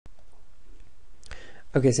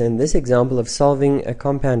Okay, so in this example of solving a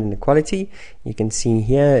compound inequality, you can see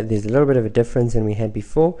here there's a little bit of a difference than we had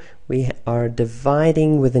before. We are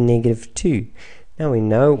dividing with a -2. Now we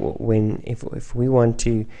know if we want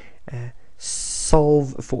to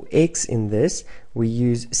solve for x in this, we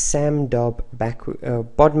use SAMDOB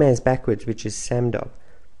BODMAS backwards, which is SAMDOB,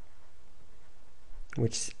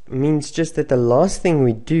 which means just that the last thing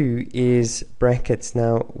we do is brackets.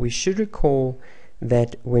 Now we should recall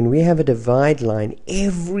that when we have a divide line,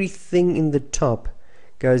 everything in the top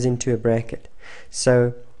goes into a bracket.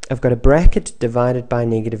 So I've got a bracket divided by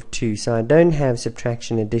 -2, so I don't have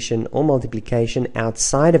subtraction, addition or multiplication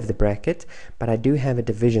outside of the bracket, but I do have a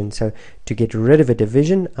division. So to get rid of a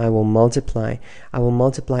division, I will multiply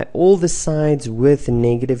all the sides with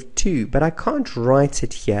 -2, but I can't write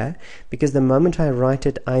it here because the moment I write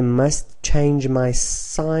it, I must change my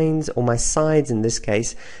signs, or my sides in this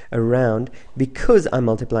case, around because I'm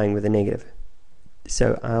multiplying with a negative.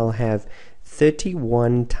 So I'll have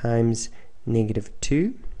 31 times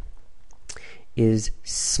 -2 is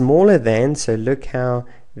smaller than, so look how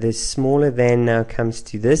the smaller than now comes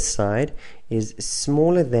to this side, is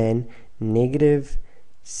smaller than negative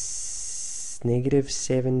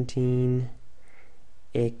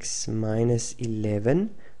 17x minus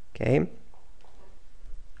 11. Okay,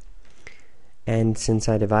 and since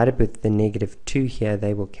I divided with the -2 here,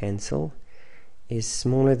 they will cancel. Is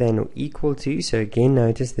smaller than or equal to, so again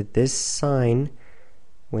notice that this sign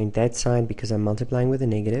went that side because I'm multiplying with a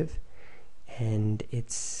negative, and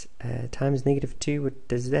it's times -2. What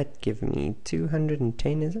does that give me?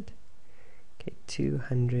 210, is it? Okay,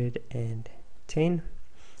 210.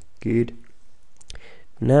 Good.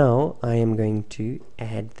 Now I am going to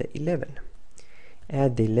add the 11.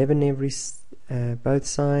 Add the 11 both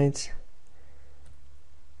sides,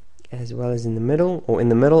 as well as in the middle, or in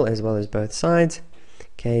the middle as well as both sides.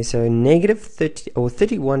 Okay, so -30 or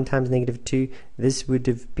 31 times -2, this would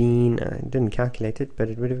have been, I didn't calculate it, but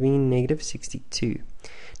it would have been -62.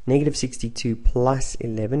 -62 plus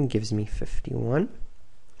 11 gives me 51.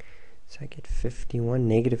 So I get 51,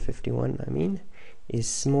 -51, I mean, is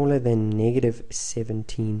smaller than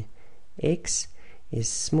 -17x, is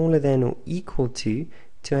smaller than or equal to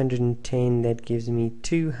 210, that gives me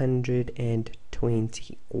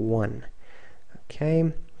 221.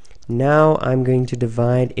 Okay. Now I'm going to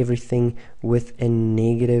divide everything with a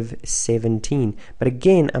 -17. But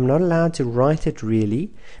again, I'm not allowed to write it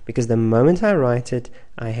really, because the moment I write it,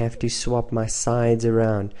 I have to swap my sides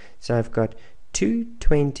around. So I've got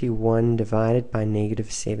 221 divided by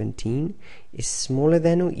 -17 is smaller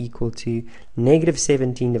than or equal to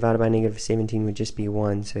 -17 divided by -17 would just be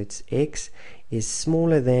 1. So it's x is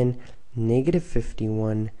smaller than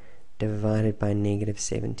 -51 divided by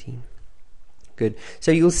 -17. Good.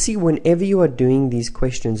 So you'll see whenever you are doing these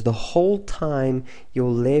questions, the whole time your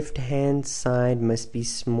left hand side must be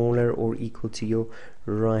smaller or equal to your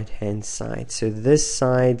right hand side. So this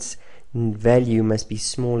side's value must be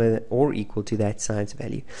smaller or equal to that side's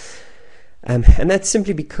value. And that's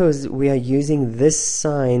simply because we are using this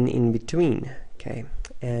sign in between. Okay,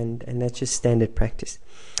 and that's just standard practice.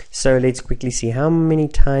 So let's quickly see, how many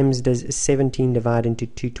times does 17 divide into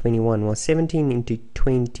 221? Well, 17 into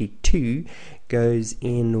 22 goes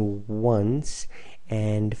in once,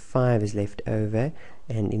 and 5 is left over,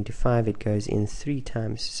 and into 5 it goes in 3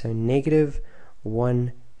 times. So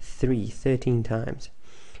 -1, 3, 13 times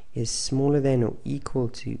is smaller than or equal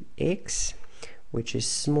to x, which is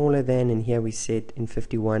smaller than, and here we said in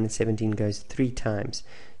 51, 17 goes 3 times.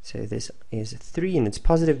 So this is 3, and it's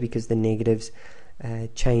positive because the negatives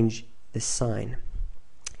change the sign.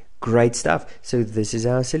 Great stuff. So this is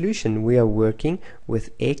our solution. We are working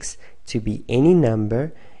with x to be any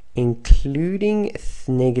number including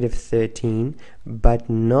 -13, but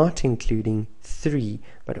not including 3,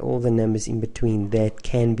 but all the numbers in between that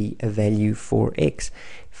can be a value for x.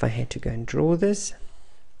 If I had to go and draw this,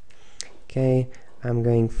 okay, I'm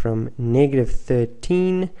going from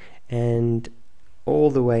 -13 and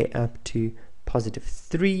all the way up to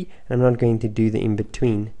 +3, and I'm not going to do the in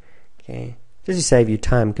between, okay, just to save you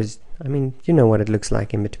time, because I mean, you know what it looks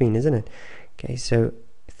like in between, isn't it? Okay, so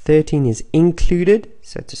 13 is included,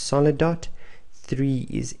 so it's a solid dot. 3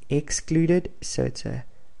 is excluded, so it's a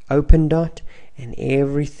open dot, and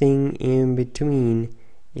everything in between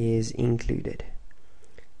is included.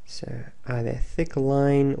 So either a thick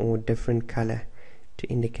line or different color to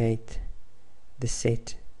indicate the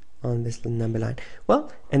set on this little number line.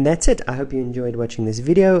 Well, and that's it. I hope you enjoyed watching this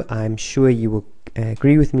video. I'm sure you will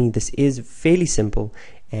agree with me. This is fairly simple,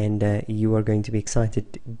 and you are going to be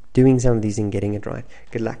excited doing some of these and getting it right.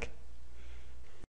 Good luck.